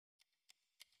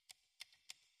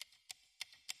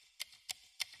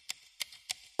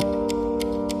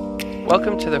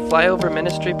Welcome to the Flyover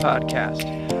Ministry Podcast,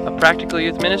 a practical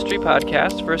youth ministry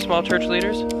podcast for small church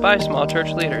leaders by small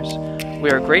church leaders. We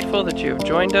are grateful that you have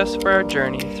joined us for our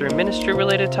journey through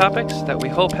ministry-related topics that we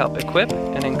hope help equip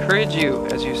and encourage you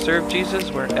as you serve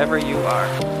Jesus wherever you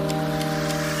are.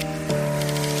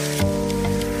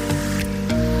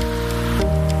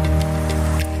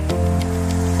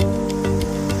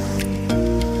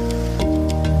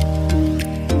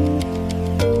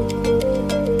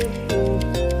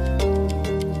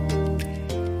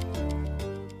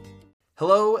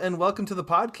 Hello and welcome to the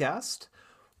podcast.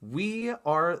 We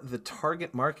are the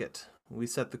target market. We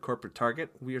set the corporate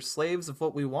target. We are slaves of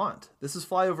what we want. This is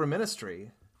Flyover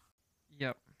Ministry.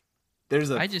 Yep.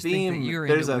 There's a I just theme. think that you're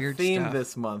There's into a weird theme stuff.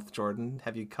 this month, Jordan.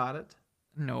 Have you caught it?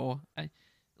 No, I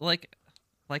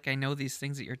know these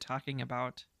things that you're talking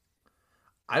about.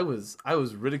 I was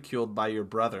ridiculed by your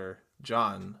brother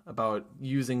John about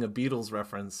using a Beatles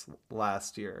reference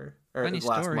last Funny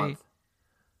month.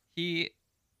 He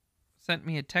sent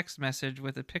me a text message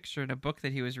with a picture in a book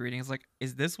that he was reading. He's like,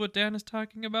 "Is this what Dan is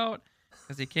talking about?"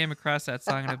 Because he came across that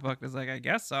song in a book. I was like, "I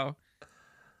guess so."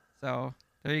 So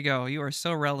there you go. You are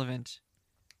so relevant.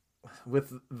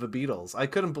 With the Beatles, I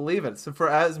couldn't believe it. So, for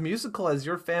as musical as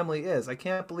your family is, I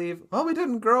can't believe. Well, we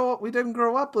didn't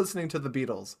grow up listening to the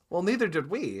Beatles. Well, neither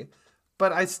did we.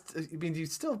 But I mean, you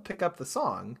still pick up the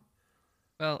song.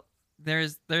 Well,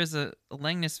 there's a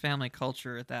Langness family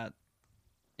culture that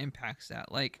impacts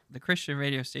that. Like, the Christian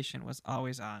radio station was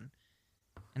always on,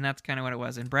 and that's kind of what it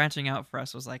was. And branching out for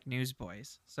us was like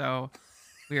Newsboys. So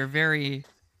we were very,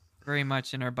 very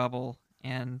much in our bubble.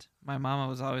 And my mama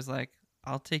was always like,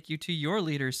 "I'll take you to your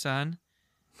leader, son."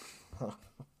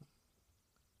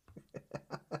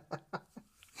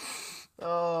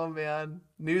 Oh man,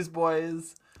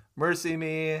 Newsboys, Mercy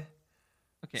Me,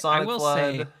 Okay, Sonic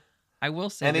Flood. I will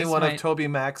say, any one of Toby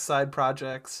Mac's side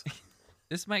projects.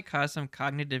 this might cause some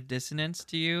cognitive dissonance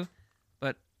to you,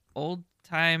 but old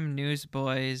time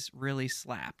Newsboys really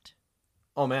slapped.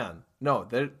 Oh man, no,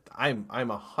 I'm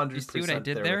 100%. You see what I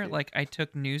did there? Like, I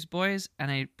took Newsboys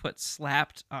and I put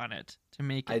slapped on it to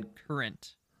make it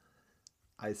current.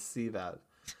 I see that.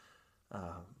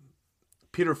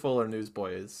 Peter Fuller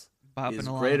Newsboys Bopping is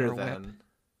along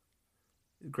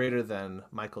greater than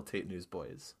Michael Tate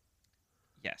Newsboys.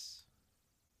 Yes.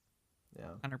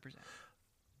 Yeah. 100%.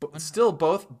 But still,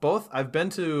 both. I've been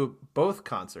to both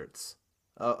concerts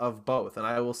of both, and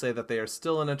I will say that they are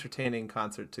still an entertaining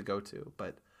concert to go to.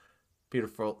 But Peter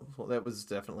Fuller, that was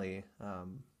definitely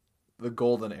the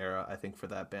golden era, I think, for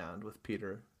that band with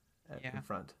Peter in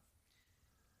front.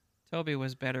 Toby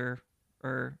was better,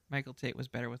 or Michael Tate was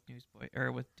better with Newsboy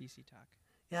or with DC Talk.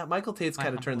 Yeah, Michael Tate's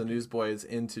kind of turned the Newsboys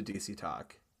into DC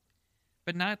Talk,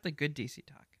 but not the good DC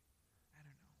Talk. I don't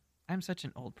know. I'm such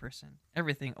an old person.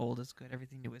 Everything old is good.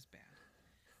 Everything new is bad.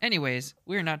 Anyways,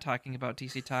 we're not talking about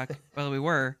DC Talk. Well, we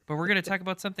were, but we're going to talk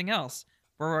about something else.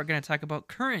 We're going to talk about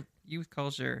current youth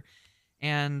culture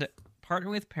and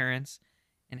partnering with parents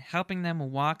and helping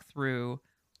them walk through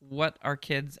what our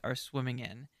kids are swimming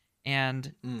in.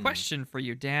 And question for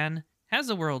you, Dan, has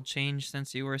the world changed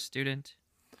since you were a student?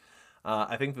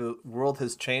 I think the world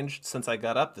has changed since I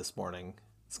got up this morning.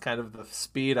 It's kind of the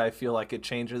speed I feel like it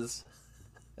changes.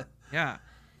 Yeah.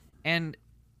 And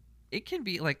it can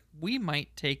be like, we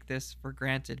might take this for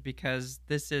granted because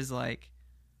this is like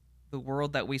the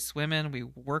world that we swim in. We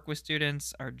work with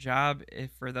students. Our job,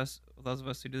 if for those of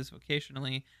us who do this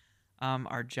vocationally,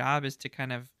 our job is to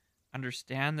kind of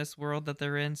understand this world that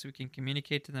they're in so we can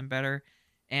communicate to them better.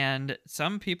 And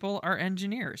some people are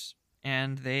engineers,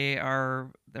 and their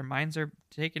minds are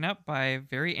taken up by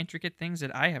very intricate things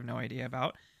that I have no idea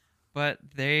about, but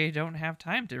they don't have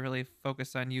time to really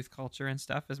focus on youth culture and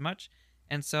stuff as much.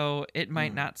 And so it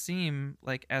might not seem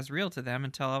like as real to them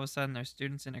until all of a sudden their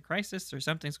students in a crisis or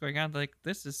something's going on. They're like,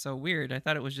 this is so weird. I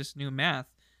thought it was just new math,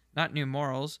 not new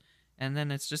morals. And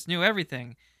then it's just new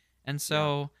everything. And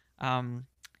so,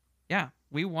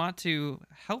 we want to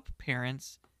help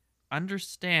parents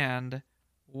understand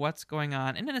what's going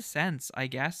on. And in a sense, I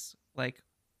guess, like,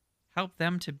 help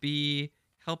them to be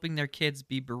helping their kids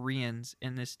be Bereans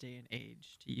in this day and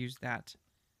age, to use that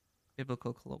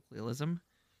biblical colloquialism.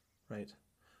 Right.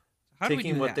 How do we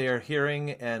Taking do what that? they are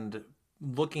hearing and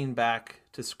looking back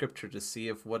to Scripture to see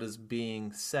if what is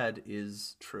being said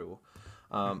is true.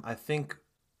 I think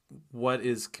what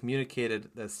is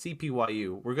communicated, the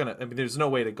CPYU, there's no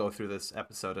way to go through this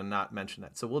episode and not mention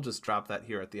that. So we'll just drop that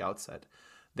here at the outset.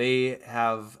 They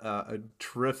have a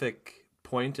terrific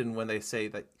point in when they say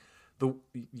that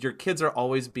your kids are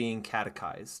always being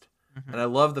catechized. Mm-hmm. And I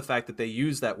love the fact that they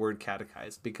use that word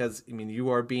catechized because, you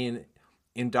are being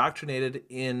indoctrinated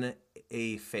in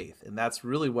a faith, and that's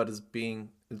really what is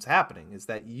happening, is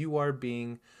that you are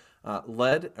being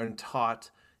led and taught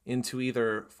into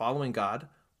either following God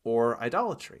or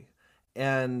idolatry.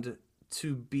 And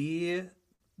to be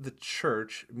the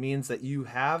church means that you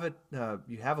have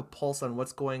a pulse on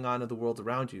what's going on in the world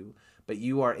around you, but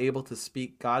you are able to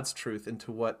speak God's truth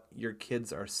into what your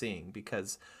kids are seeing.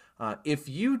 Because if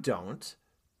you don't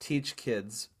teach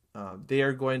kids, they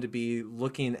are going to be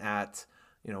looking at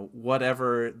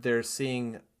whatever they're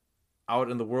seeing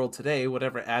out in the world today,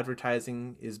 whatever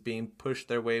advertising is being pushed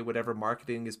their way, whatever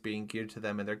marketing is being geared to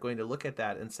them, and they're going to look at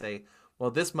that and say,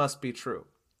 well, this must be true,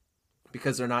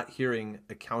 because they're not hearing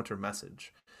a counter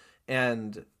message.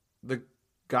 And the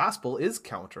gospel is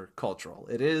countercultural.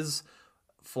 It is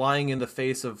flying in the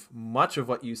face of much of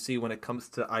what you see when it comes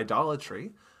to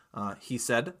idolatry. He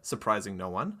said, surprising no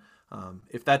one.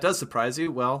 If that does surprise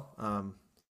you, well,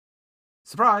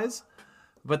 surprise.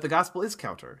 But the gospel is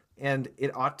counter, and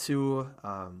it ought to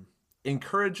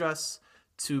encourage us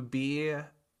to be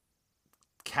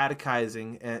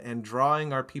catechizing and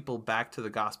drawing our people back to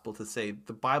the gospel, to say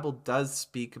the Bible does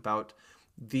speak about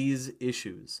these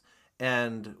issues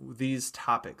and these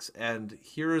topics, and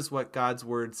here is what God's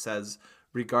word says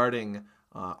regarding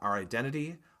our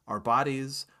identity, our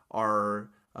bodies, our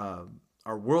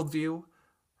worldview,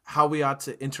 how we ought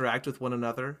to interact with one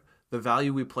another, the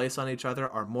value we place on each other,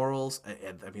 our morals,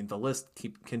 and I mean the list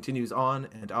continues on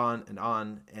and on and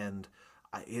on, and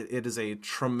it is a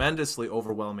tremendously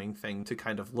overwhelming thing to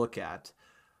kind of look at.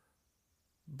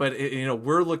 But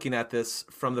we're looking at this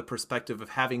from the perspective of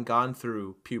having gone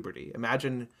through puberty.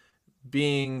 Imagine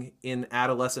being in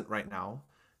adolescent right now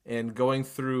and going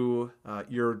through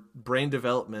your brain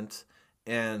development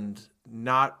and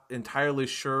not entirely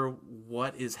sure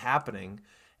what is happening,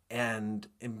 and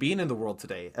being in the world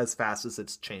today as fast as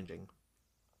it's changing.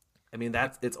 I mean,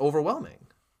 it's overwhelming.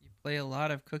 You play a lot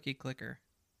of Cookie Clicker.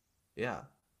 Yeah.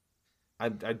 I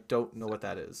don't know what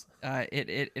that is.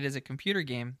 It is a computer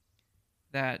game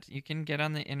that you can get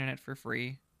on the internet for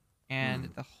free, and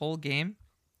the whole game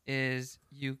is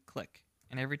you click,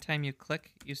 and every time you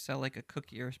click, you sell like a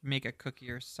cookie or make a cookie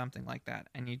or something like that,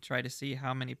 and you try to see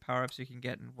how many power-ups you can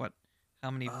get and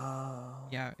how many. Oh.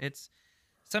 Yeah, it's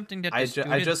something that I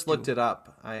students just looked do. it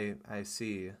up. I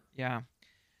see. Yeah.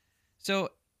 So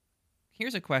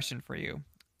here's a question for you.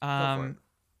 Go for it.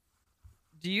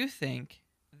 Do you think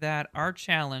that our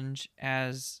challenge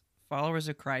as followers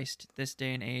of Christ this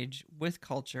day and age with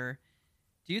culture,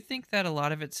 do you think that a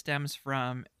lot of it stems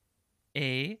from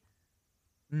A,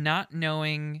 not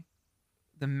knowing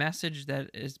the message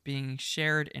that is being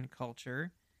shared in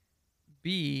culture,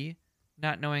 B,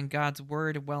 not knowing God's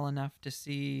word well enough to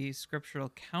see scriptural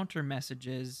counter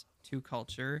messages to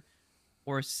culture,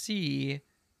 or C,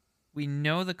 we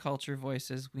know the culture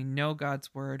voices, we know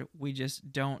God's word, we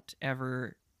just don't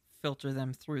ever filter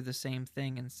them through the same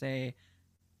thing and say,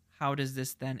 how does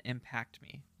this then impact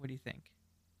me? What do you think?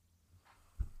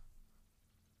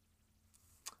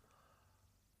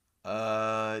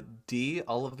 D,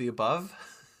 all of the above.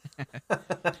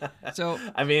 So,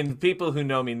 I mean, people who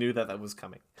know me knew that was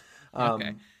coming.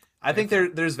 okay. I think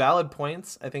there's valid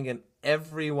points. I think in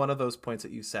every one of those points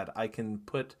that you said, I can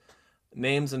put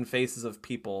names and faces of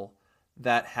people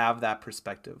that have that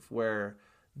perspective where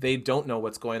they don't know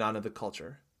what's going on in the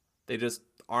culture. They just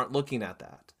aren't looking at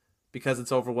that because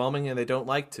it's overwhelming and they don't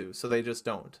like to, so they just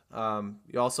don't.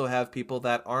 You also have people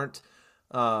that aren't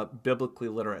biblically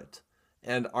literate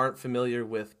and aren't familiar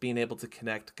with being able to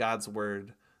connect God's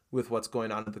word with what's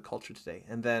going on in the culture today.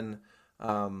 And then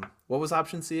what was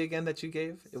option C again that you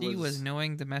gave? C was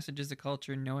knowing the messages of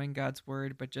culture, knowing God's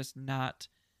word, but just not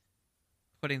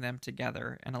putting them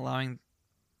together and allowing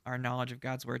our knowledge of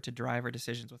God's word to drive our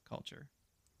decisions with culture.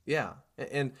 Yeah,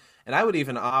 and I would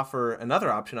even offer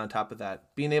another option on top of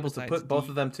that, being able to put both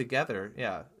of them together.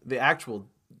 Yeah, the actual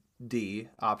D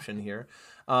option here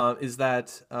is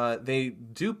that they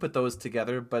do put those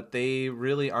together, but they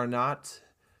really are not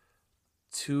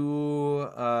too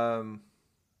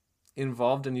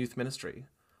involved in youth ministry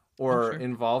or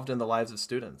involved in the lives of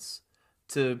students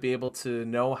to be able to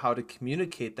know how to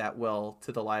communicate that well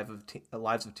to the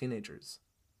lives of teenagers.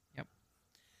 Yep.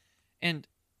 And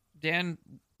Dan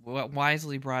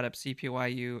wisely brought up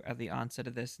CPYU at the onset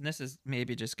of this, and this is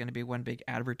maybe just going to be one big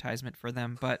advertisement for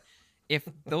them, but if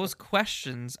those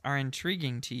questions are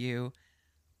intriguing to you,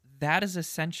 that is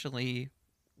essentially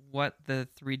what the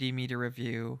 3D Media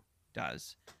Review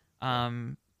does.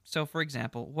 So, for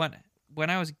example, when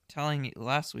I was telling you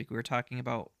last week, we were talking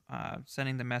about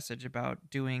sending the message about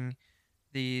doing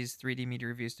these 3D Media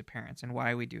Reviews to parents and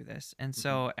why we do this. And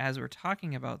so, as we're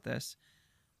talking about this,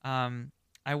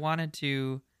 I wanted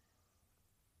to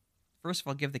first of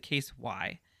all give the case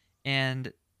why.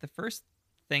 And the first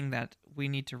thing that we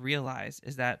need to realize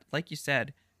is that, like you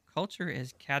said, culture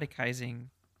is catechizing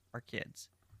our kids.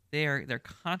 They're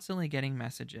constantly getting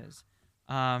messages,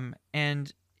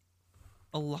 and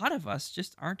a lot of us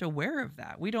just aren't aware of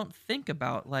that. We don't think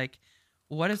about, like,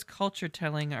 what is culture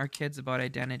telling our kids about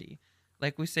identity?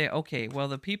 Like, we say, okay, well,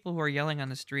 the people who are yelling on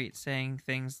the street saying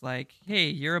things like, "Hey,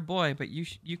 you're a boy, but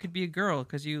you could be a girl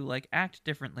because you like act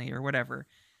differently or whatever."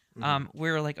 Hmm.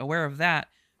 We're like aware of that,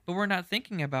 but we're not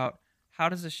thinking about how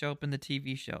does this show up in the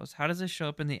TV shows? How does this show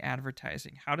up in the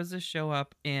advertising? How does this show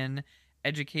up in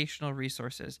educational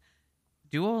resources?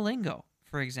 Duolingo,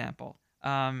 for example.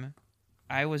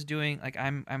 I was doing like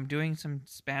I'm doing some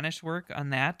Spanish work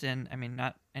on that, and I mean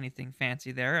not anything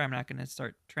fancy there. I'm not going to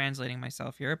start translating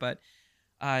myself here, but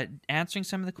answering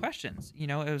some of the questions. It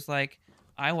was like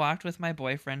I walked with my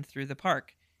boyfriend through the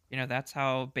park. That's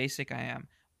how basic I am.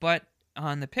 But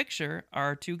on the picture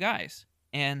are two guys,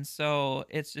 and so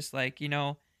it's just like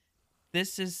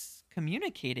this is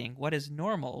communicating what is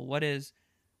normal, what is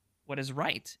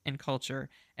right in culture,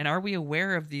 and are we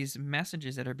aware of these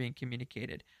messages that are being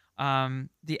communicated?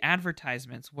 The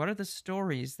advertisements, what are the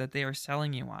stories that they are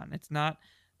selling you on? It's not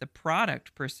the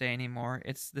product per se anymore,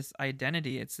 it's this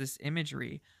identity, it's this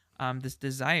imagery, this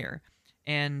desire.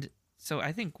 And so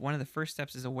I think one of the first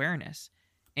steps is awareness.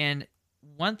 And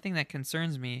one thing that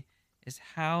concerns me is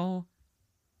how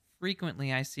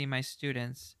frequently I see my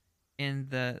students in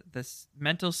the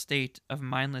mental state of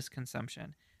mindless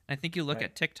consumption. And I think you look Right.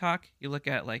 at TikTok, you look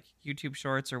at like YouTube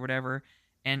Shorts or whatever,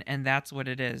 and that's what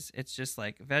it is. It's just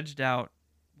like vegged out,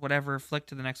 whatever, flick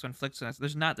to the next one, flick to the next.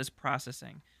 There's not this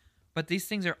processing, but these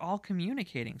things are all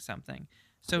communicating something.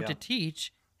 So to Yeah.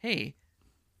 teach, hey,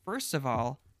 first of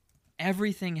all,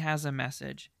 everything has a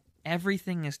message.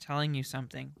 Everything is telling you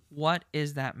something. What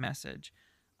is that message?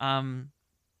 Um,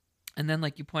 and then,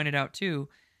 like you pointed out too,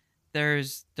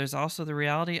 there's also the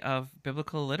reality of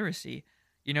biblical literacy.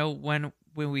 When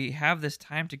we have this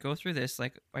time to go through this,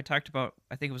 like I talked about,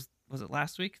 I think it was it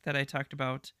last week that I talked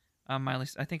about Miley.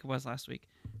 I think it was last week,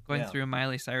 going Yeah. through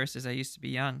Miley Cyrus as I used to be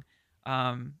young.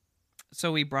 Um,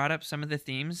 so we brought up some of the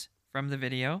themes from the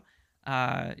video.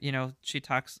 She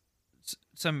talks.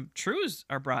 Some truths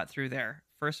are brought through there.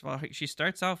 First of all, she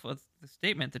starts off with the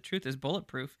statement, "The truth is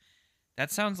bulletproof."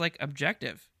 That sounds like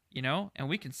objective, and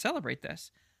we can celebrate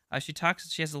this.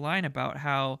 She has a line about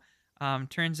how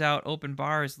turns out open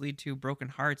bars lead to broken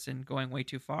hearts and going way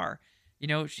too far.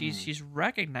 Mm. She's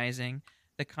recognizing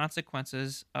the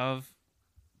consequences of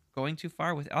going too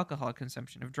far with alcohol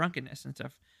consumption, of drunkenness and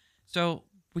stuff. So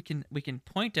we can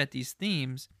point at these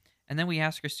themes, and then we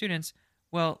ask our students,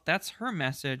 well, that's her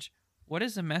message. What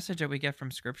is the message that we get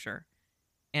from Scripture?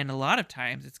 And a lot of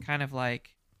times it's kind of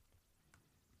like,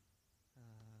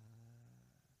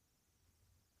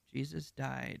 Jesus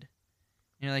died.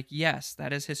 And you're like, yes,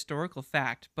 that is historical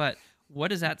fact, but what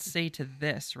does that say to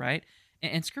this, right?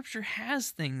 And Scripture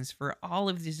has things for all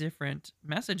of these different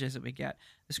messages that we get.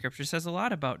 The Scripture says a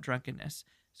lot about drunkenness.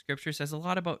 Scripture says a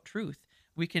lot about truth.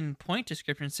 We can point to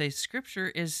Scripture and say, Scripture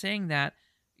is saying that,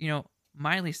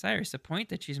 Miley Cyrus, the point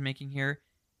that she's making here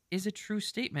is a true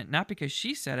statement, not because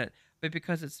she said it, but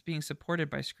because it's being supported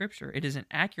by Scripture. It is an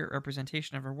accurate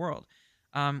representation of our world.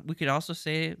 We could also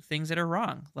say things that are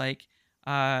wrong, like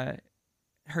uh,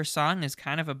 her song is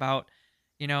kind of about,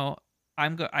 you know,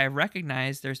 I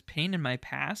recognize there's pain in my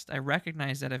past. I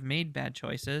recognize that I've made bad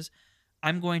choices.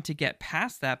 I'm going to get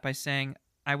past that by saying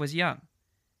I was young,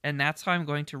 and that's how I'm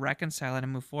going to reconcile it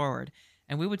and move forward.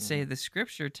 And we would say Hmm. the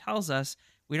Scripture tells us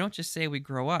we don't just say we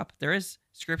grow up. There is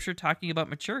Scripture talking about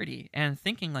maturity and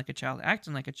thinking like a child,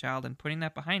 acting like a child, and putting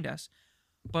that behind us.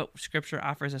 But Scripture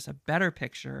offers us a better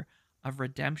picture of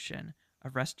redemption,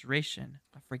 of restoration,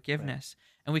 of Right. forgiveness.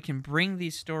 And we can bring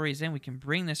these stories in, we can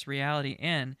bring this reality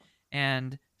in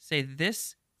and say,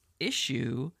 this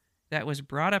issue that was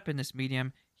brought up in this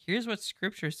medium, here's what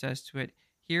Scripture says to it.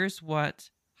 Here's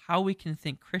how we can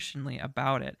think Christianly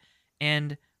about it.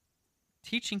 And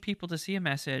teaching people to see a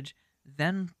message,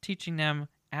 then teaching them,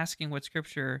 asking what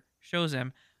Scripture shows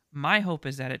them. My hope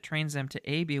is that it trains them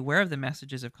to A, be aware of the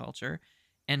messages of culture,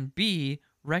 and B,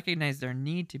 recognize their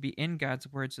need to be in God's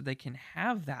word so they can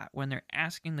have that when they're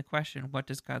asking the question, what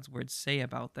does God's word say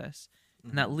about this?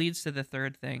 And that Hmm. leads to the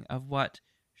third thing of what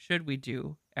should we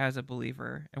do as a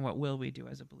believer and what will we do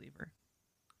as a believer?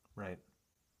 Right.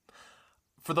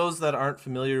 For those that aren't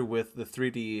familiar with the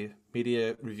 3D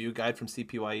Media Review Guide from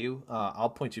CPYU, I'll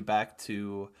point you back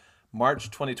to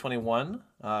March 2021,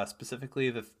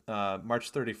 specifically the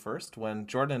March 31st, when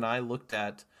Jordan and I looked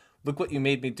at "Look What You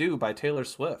Made Me Do" by Taylor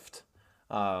Swift,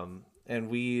 and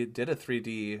we did a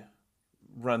 3D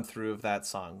run through of that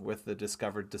song with the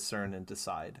discovered, discern, and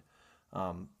decide.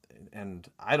 Um, and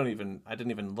I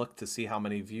didn't even look to see how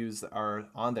many views are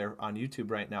on there on YouTube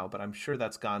right now, but I'm sure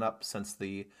that's gone up since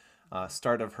the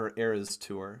start of her Eras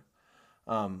tour.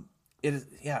 It is,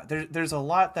 yeah, there's a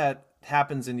lot that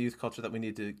happens in youth culture that we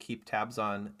need to keep tabs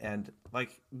on, and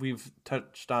like we've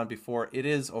touched on before, it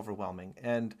is overwhelming,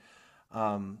 and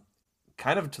um,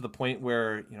 kind of to the point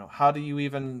where, how do you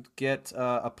even get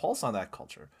a pulse on that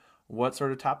culture? What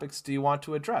sort of topics do you want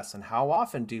to address, and how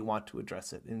often do you want to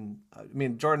address it? And I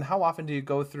mean, Jordan, how often do you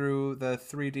go through the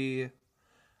 3D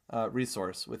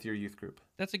resource with your youth group?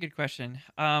 That's a good question.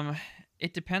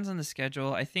 It depends on the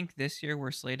schedule. I think this year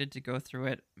we're slated to go through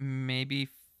it maybe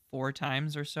 4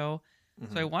 times or so.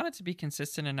 So I Hmm. want it to be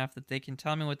consistent enough that they can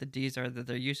tell me what the D's are, that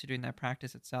they're used to doing that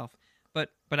practice itself.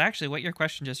 But actually, what your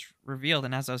question just revealed,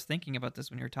 and as I was thinking about this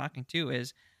when you were talking too,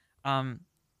 is um,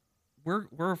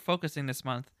 we're focusing this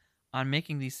month on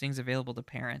making these things available to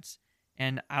parents.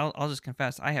 And I'll just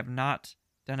confess, I have not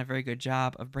done a very good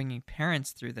job of bringing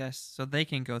parents through this so they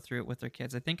can go through it with their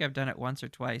kids. I think I've done it once or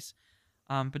twice,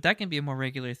 but that can be a more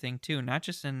regular thing too, not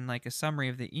just in like a summary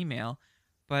of the email,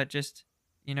 but just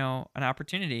an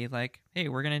opportunity like, hey,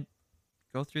 we're gonna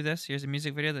go through this. Here's a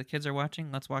music video that the kids are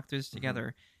watching. Let's walk through this Hmm.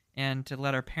 together, and to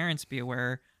let our parents be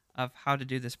aware of how to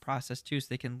do this process too, so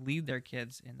they can lead their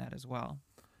kids in that as well.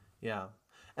 Yeah.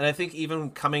 And I think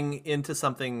even coming into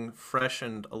something fresh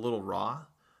and a little raw,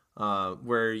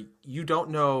 where you don't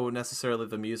know necessarily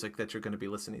the music that you're going to be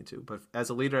listening to, but as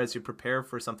a leader, as you prepare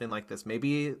for something like this,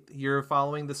 maybe you're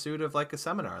following the suit of like a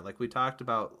seminar, like we talked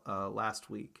about last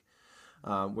week,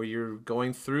 where you're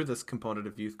going through this component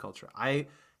of youth culture. I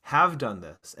have done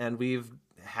this, and we've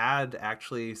had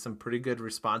actually some pretty good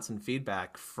response and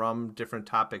feedback from different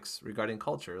topics regarding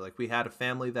culture. Like we had a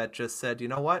family that just said, you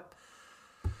know what?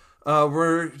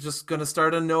 We're just going to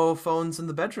start a no phones in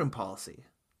the bedroom policy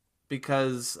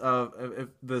because of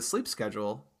the sleep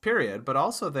schedule, period, but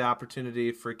also the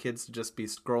opportunity for kids to just be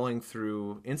scrolling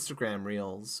through Instagram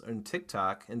reels and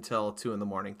TikTok until 2 in the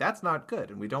morning. That's not good,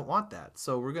 and we don't want that.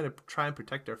 So we're going to try and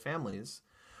protect our families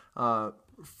uh,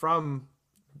 from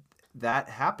that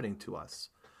happening to us.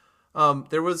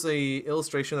 There was a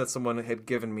illustration that someone had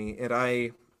given me, and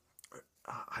I'm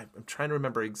trying to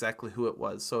remember exactly who it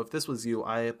was. So if this was you,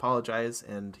 I apologize,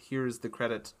 and here's the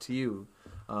credit to you,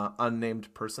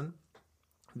 unnamed person.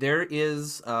 There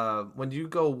is when you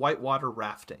go whitewater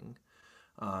rafting,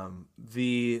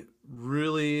 the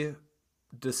really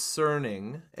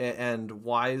discerning and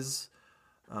wise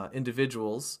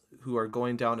individuals who are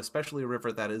going down, especially a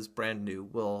river that is brand new,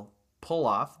 will pull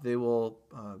off. They will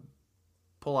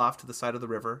pull off to the side of the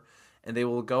river, and they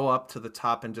will go up to the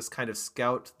top and just kind of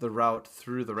scout the route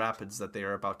through the rapids that they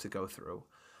are about to go through.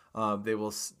 They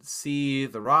will see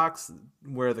the rocks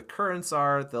where the currents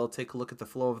are. They'll take a look at the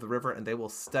flow of the river, and they will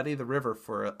study the river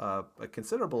for a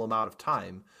considerable amount of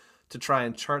time to try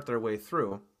and chart their way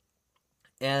through.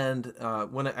 And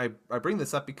when I bring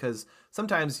this up because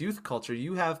sometimes youth culture,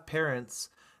 you have parents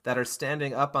that are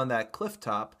standing up on that cliff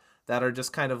top that are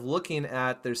just kind of looking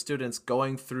at their students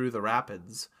going through the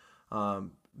rapids,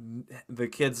 um, the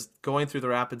kids going through the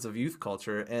rapids of youth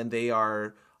culture, and they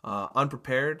are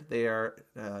unprepared. They are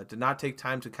did not take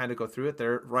time to kind of go through it.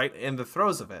 They're right in the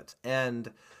throes of it.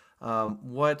 And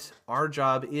what our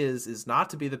job is not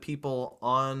to be the people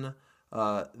on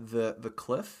the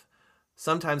cliff.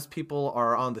 Sometimes people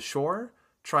are on the shore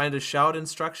trying to shout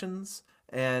instructions,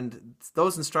 and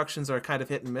those instructions are kind of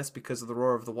hit and miss because of the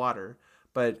roar of the water.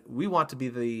 But we want to be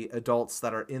the adults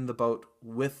that are in the boat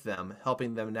with them,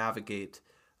 helping them navigate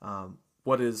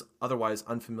what is otherwise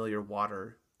unfamiliar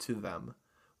water to them.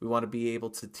 We want to be able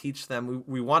to teach them.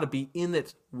 We want to be in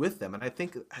it with them, and I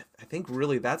think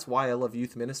really that's why I love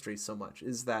youth ministry so much.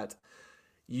 Is that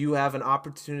you have an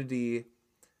opportunity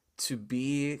to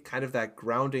be kind of that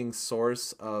grounding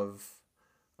source of,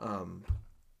 um,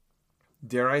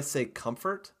 dare I say,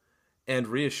 comfort and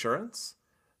reassurance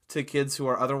to kids who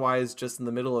are otherwise just in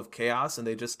the middle of chaos and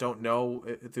they just don't know.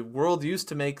 The world used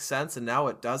to make sense and now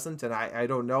it doesn't. And I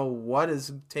don't know what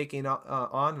is taking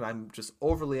on. And I'm just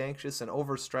overly anxious and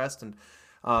overstressed. And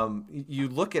you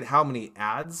look at how many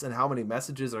ads and how many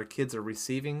messages our kids are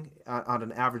receiving on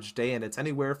an average day, and it's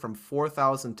anywhere from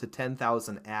 4,000 to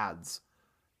 10,000 ads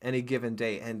any given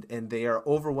day, and they are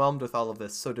overwhelmed with all of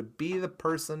this. So to be the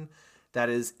person that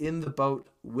is in the boat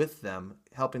with them,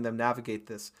 helping them navigate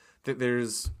this,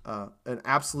 there's an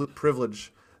absolute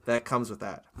privilege that comes with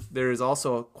that. There is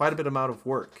also quite a bit amount of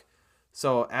work.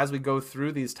 So as we go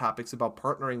through these topics about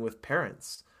partnering with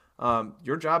parents,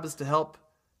 your job is to help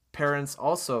parents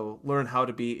also learn how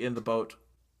to be in the boat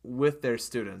with their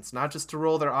students, not just to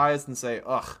roll their eyes and say,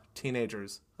 ugh,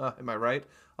 teenagers, am I right?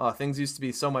 Things used to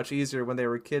be so much easier when they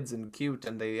were kids and cute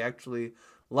and they actually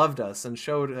loved us and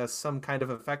showed us some kind of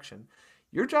affection.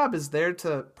 Your job is there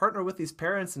to partner with these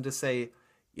parents and to say,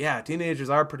 yeah, teenagers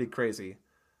are pretty crazy,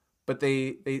 but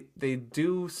they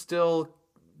do still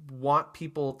want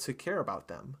people to care about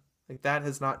them. Like that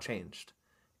has not changed.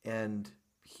 And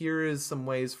here is some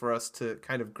ways for us to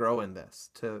kind of grow in this,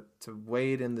 to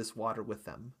wade in this water with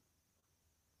them.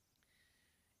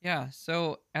 Yeah,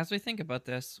 so as we think about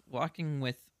this, walking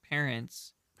with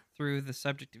parents through the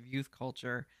subject of youth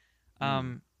culture, Mm,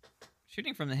 um,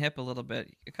 shooting from the hip a little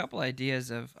bit, a couple ideas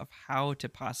of how to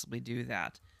possibly do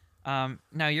that.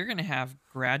 Now, you're going to have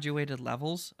graduated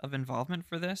levels of involvement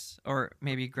for this, or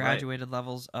maybe right. graduated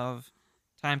levels of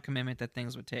time commitment that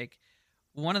things would take.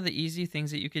 One of the easy things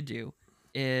that you could do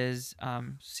is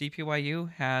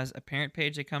CPYU has a parent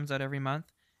page that comes out every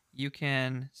month. You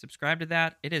can subscribe to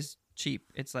that. It is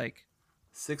cheap. It's like,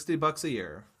 $60 a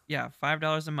year. yeah,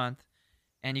 $5 a month,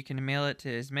 and you can mail it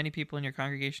to as many people in your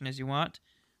congregation as you want.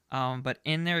 But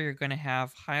in there, you're going to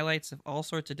have highlights of all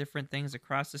sorts of different things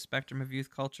across the spectrum of youth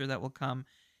culture that will come,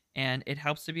 and it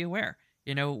helps to be aware.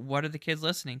 You know, what are the kids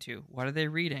listening to? What are they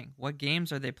reading? What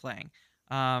games are they playing?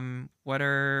 What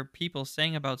are people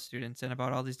saying about students and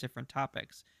about all these different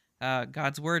topics?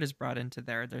 God's word is brought into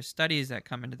there. There's studies that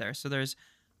come into there. So there's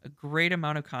a great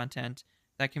amount of content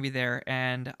that can be there.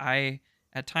 And I,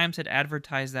 at times, had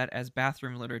advertised that as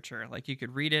bathroom literature. Like you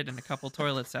could read it in a couple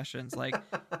toilet sessions. Like,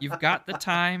 you've got the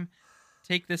time,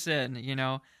 take this in, you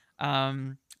know.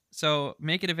 Um, so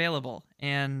make it available,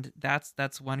 and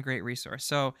that's one great resource.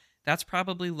 So that's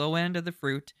probably low end of the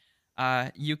fruit.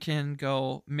 You can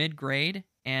go mid grade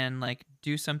and like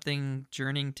do something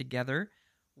journeying together,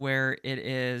 where it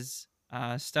is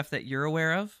stuff that you're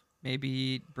aware of,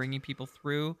 maybe bringing people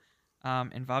through,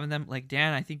 involving them. Like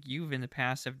Dan, I think you've in the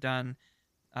past have done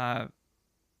uh,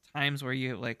 times where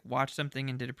you like watched something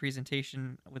and did a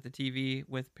presentation with the TV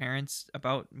with parents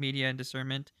about media and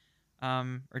discernment,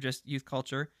 or just youth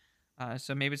culture.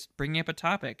 So maybe it's bringing up a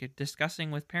topic,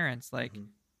 discussing with parents, like, Hmm.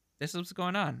 this is what's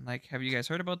going on. Like, have you guys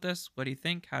heard about this? What do you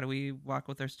think? How do we walk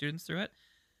with our students through it?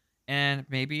 And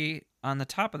maybe on the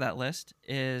top of that list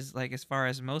is like, as far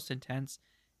as most intense,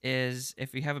 is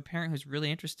if you have a parent who's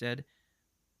really interested,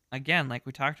 again, like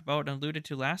we talked about and alluded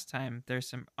to last time, there's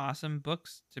some awesome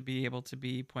books to be able to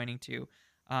be pointing to.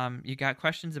 You got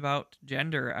questions about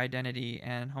gender identity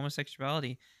and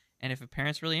homosexuality, and if a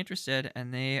parent's really interested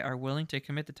and they are willing to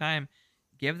commit the time,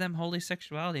 give them Holy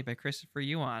Sexuality by Christopher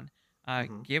Yuan.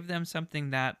 Hmm. Give them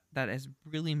something that is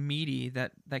really meaty,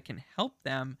 that can help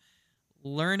them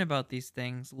learn about these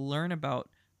things, learn about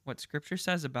what Scripture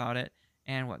says about it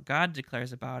and what God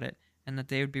declares about it, and that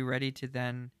they would be ready to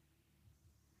then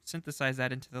synthesize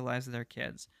that into the lives of their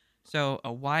kids. So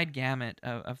a wide gamut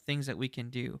of things that we can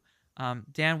do.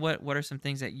 Dan, what are some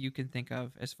things that you can think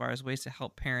of as far as ways to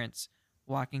help parents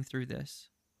walking through this?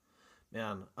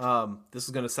 Man, this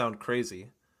is going to sound crazy,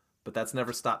 but that's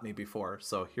never stopped me before.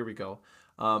 So here we go.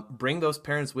 Bring those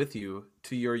parents with you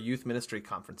to your youth ministry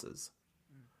conferences.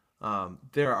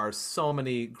 There are so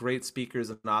many great speakers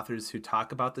and authors who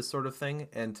talk about this sort of thing,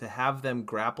 and to have them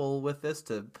grapple with this,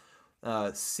 to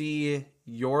see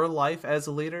your life as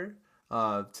a leader,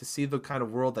 to see the kind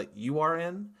of world that you are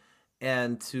in,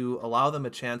 and to allow them a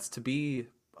chance to be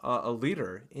a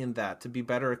leader in that, to be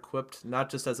better equipped, not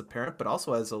just as a parent, but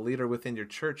also as a leader within your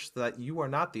church, so that you are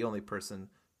not the only person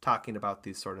talking about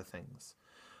these sort of things.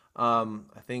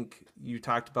 I think you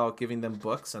talked about giving them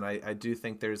books, and I do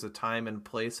think there's a time and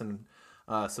place and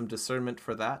some discernment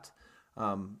for that.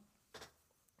 Um,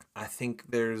 I think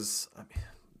there's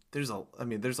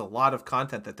a lot of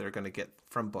content that they're going to get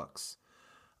from books,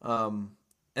 and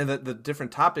the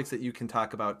different topics that you can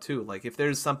talk about too. Like if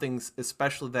there's something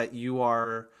especially that you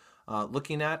are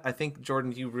looking at, I think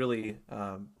Jordan, you really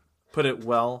put it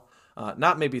well.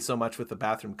 Not maybe so much with the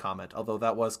bathroom comment, although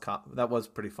that was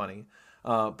pretty funny.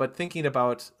 But thinking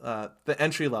about the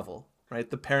entry level, right?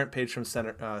 The parent page from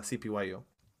Center CPYU.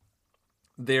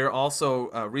 They're also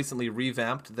recently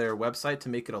revamped their website to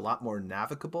make it a lot more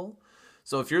navigable.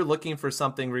 So if you're looking for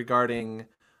something regarding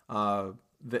the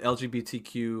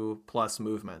LGBTQ plus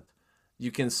movement,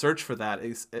 you can search for that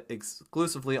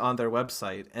exclusively on their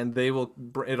website, and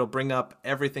it'll bring up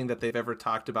everything that they've ever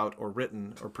talked about or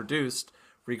written or produced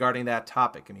regarding that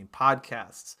topic. I mean,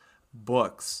 podcasts,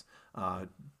 books,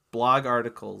 blog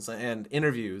articles, and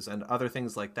interviews, and other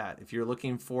things like that. If you're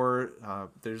looking for,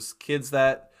 there's kids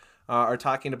that are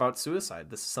talking about suicide.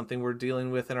 This is something we're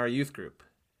dealing with in our youth group.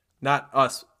 Not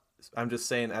us. I'm just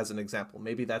saying as an example.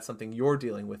 Maybe that's something you're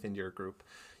dealing with in your group.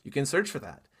 You can search for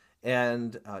that.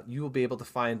 and you will be able to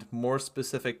find more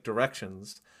specific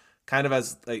directions, kind of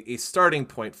as a starting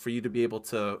point for you to be able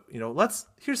to,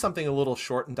 here's something a little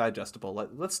short and digestible.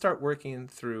 Let's start working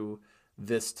through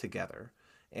this together,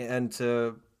 and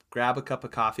to grab a cup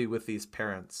of coffee with these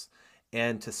parents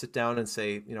and to sit down and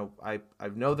say, I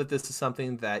know that this is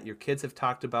something that your kids have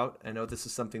talked about. I know this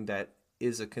is something that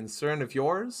is a concern of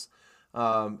yours,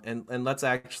 and let's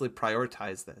actually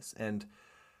prioritize this. And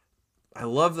I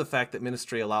love the fact that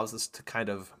ministry allows us to kind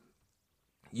of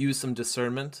use some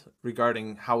discernment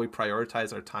regarding how we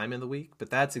prioritize our time in the week, but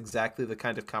that's exactly the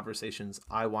kind of conversations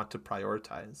I want to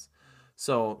prioritize.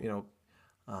 So,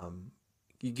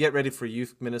 you get ready for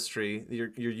youth ministry, your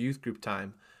youth group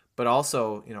time, but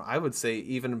also, I would say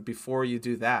even before you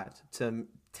do that, to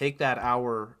take that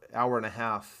hour and a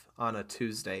half on a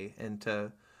Tuesday and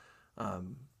to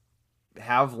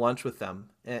have lunch with them,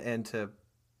 and to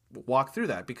walk through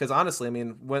that. Because honestly, I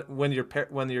mean, when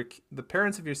the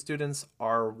parents of your students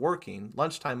are working,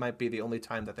 lunchtime might be the only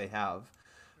time that they have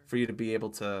for you to be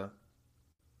able to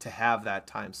have that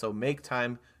time. So make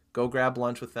time, go grab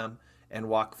lunch with them, and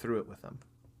walk through it with them.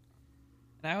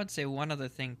 And I would say one other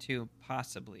thing too,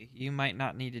 possibly. You might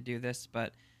not need to do this,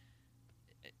 but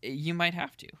you might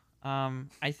have to.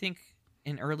 I think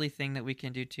an early thing that we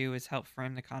can do too is help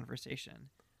frame the conversation.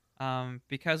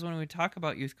 Because when we talk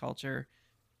about youth culture,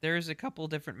 there's a couple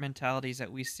different mentalities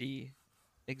that we see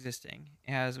existing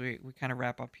as we kind of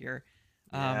wrap up here.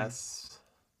 Um, Yes.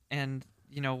 and,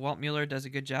 Walt Mueller does a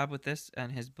good job with this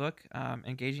in his book,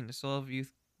 Engaging the Soul of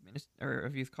Youth or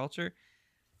of Youth Culture.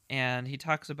 And he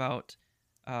talks about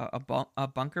a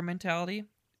bunker mentality,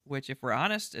 which, if we're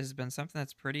honest, has been something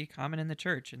that's pretty common in the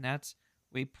church. And that's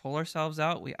we pull ourselves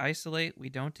out, we isolate, we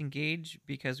don't engage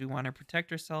because we want to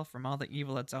protect ourselves from all the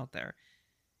evil that's out there.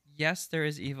 Yes, there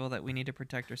is evil that we need to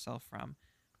protect ourselves from,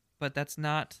 but that's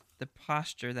not the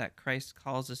posture that Christ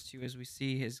calls us to as we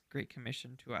see his great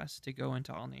commission to us to go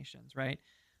into all nations, right?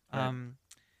 Right. Um,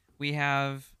 we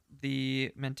have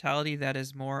the mentality that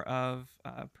is more of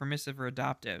permissive or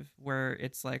adoptive, where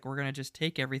it's like we're going to just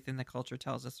take everything the culture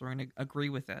tells us, we're going to agree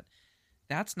with it.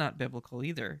 That's not biblical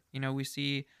either. We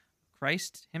see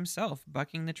Christ himself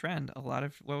bucking the trend. A lot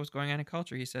of what was going on in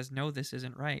culture, he says, no, this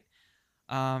isn't right.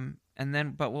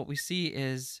 But what we see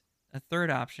is a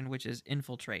third option, which is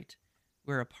infiltrate.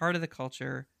 We're a part of the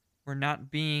culture. We're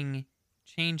not being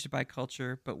changed by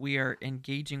culture, but we are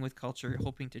engaging with culture,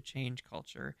 hoping to change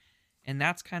culture. And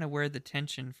that's kind of where the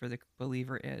tension for the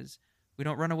believer is. We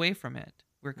don't run away from it.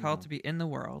 We're called Mm-hmm. to be in the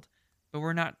world, but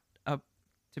we're not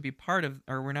to be part of,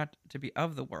 or we're not to be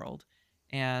of the world.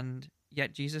 And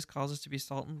yet Jesus calls us to be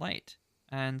salt and light.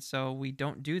 And so we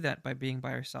don't do that by being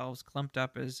by ourselves, clumped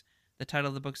up, as the title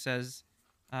of the book says,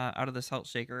 out of the salt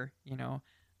shaker.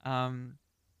 Um,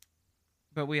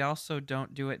 but we also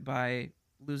don't do it by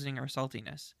losing our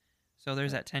saltiness. So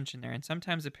there's Right. that tension there, and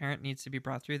sometimes a parent needs to be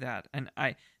brought through that. And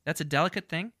that's a delicate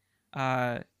thing.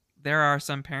 Uh, there are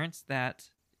some parents that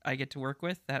I get to work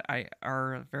with that I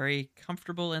are very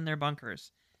comfortable in their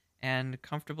bunkers, and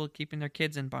comfortable keeping their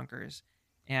kids in bunkers,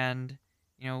 and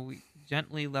we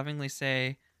gently, lovingly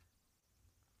say,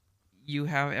 you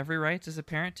have every right as a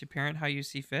parent to parent how you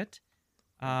see fit.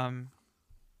 Um,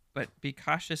 but be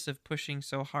cautious of pushing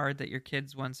so hard that your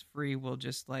kids, once free, will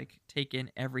just like take in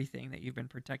everything that you've been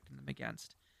protecting them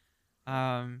against.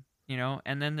 And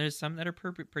then there's some that are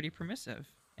pretty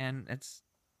permissive, and it's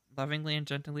lovingly and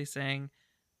gently saying,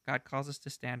 God calls us to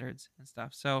standards and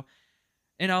stuff. So,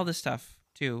 in all this stuff,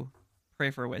 too, pray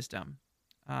for wisdom,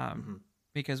 um, Mm-hmm.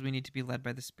 because we need to be led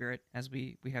by the Spirit as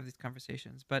we have these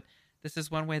conversations. But this is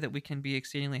one way that we can be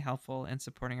exceedingly helpful in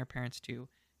supporting our parents too,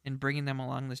 in bringing them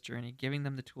along this journey, giving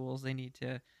them the tools they need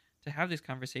to have these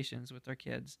conversations with their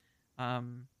kids,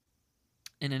 um,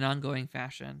 in an ongoing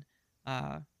fashion,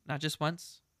 not just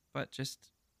once, but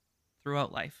just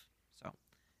throughout life. So,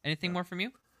 anything Yeah. more from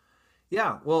you?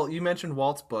 Yeah, well, you mentioned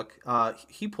Walt's book.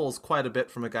 He pulls quite a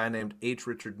bit from a guy named H.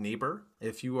 Richard Niebuhr.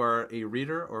 If you are a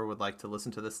reader or would like to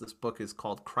listen to this book is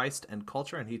called Christ and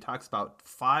Culture, and he talks about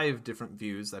 5 different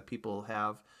views that people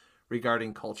have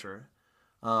regarding culture.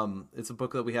 It's a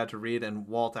book that we had to read, and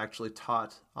Walt actually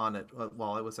taught on it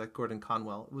while I was at Gordon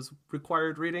Conwell. It was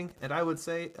required reading, and I would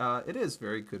say it is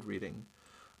very good reading.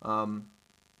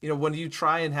 When you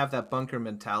try and have that bunker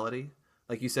mentality,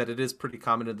 like you said, it is pretty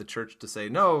common in the church to say,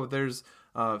 no, there's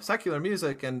secular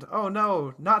music, and oh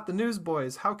no, not the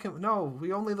newsboys. How can, no,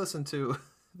 we only listen to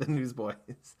the newsboys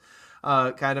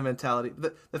kind of mentality.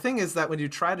 The thing is that when you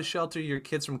try to shelter your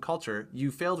kids from culture,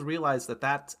 you fail to realize that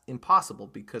that's impossible,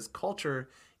 because culture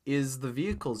is the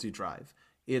vehicles you drive.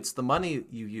 It's the money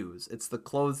you use. It's the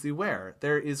clothes you wear.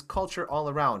 There is culture all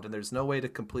around, and there's no way to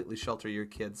completely shelter your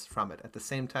kids from it. At the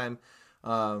same time,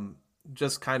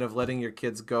 just kind of letting your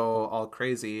kids go all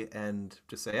crazy and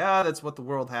just say, that's what the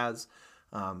world has,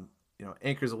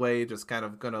 anchors away, just kind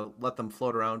of going to let them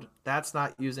float around. That's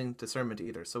not using discernment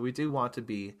either. So we do want to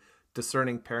be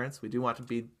discerning parents. We do want to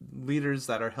be leaders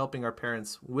that are helping our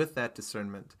parents with that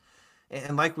discernment.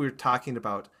 And like we were talking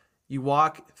about, you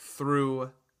walk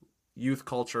through youth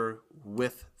culture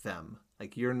with them.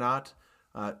 Like, you're not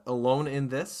alone in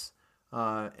this,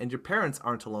 and your parents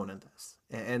aren't alone in this.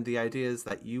 And the idea is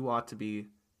that you ought to be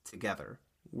together,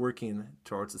 working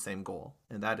towards the same goal.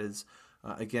 And that is,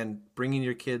 again, bringing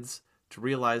your kids to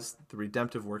realize the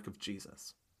redemptive work of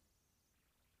Jesus.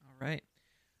 All right.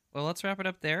 Well, let's wrap it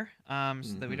up there, so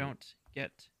that we don't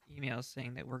get emails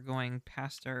saying that we're going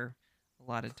past our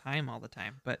allotted time all the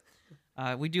time. But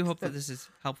we do hope that this is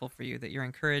helpful for you, that you're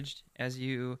encouraged as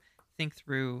you think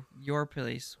through your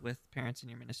place with parents in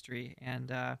your ministry, and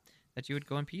that you would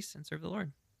go in peace and serve the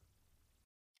Lord.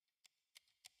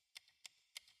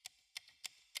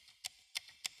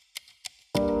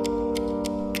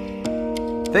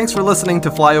 Thanks for listening to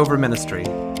Flyover Ministry.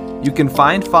 You can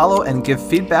find, follow, and give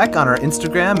feedback on our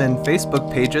Instagram and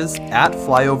Facebook pages at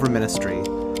Flyover Ministry.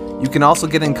 You can also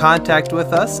get in contact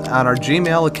with us on our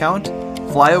Gmail account,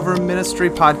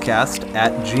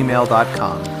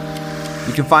 flyoverministrypodcast@gmail.com.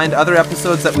 You can find other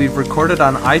episodes that we've recorded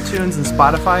on iTunes and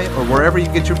Spotify or wherever you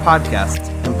get your podcasts,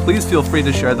 and please feel free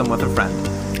to share them with a friend.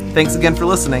 Thanks again for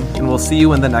listening, and we'll see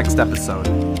you in the next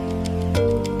episode.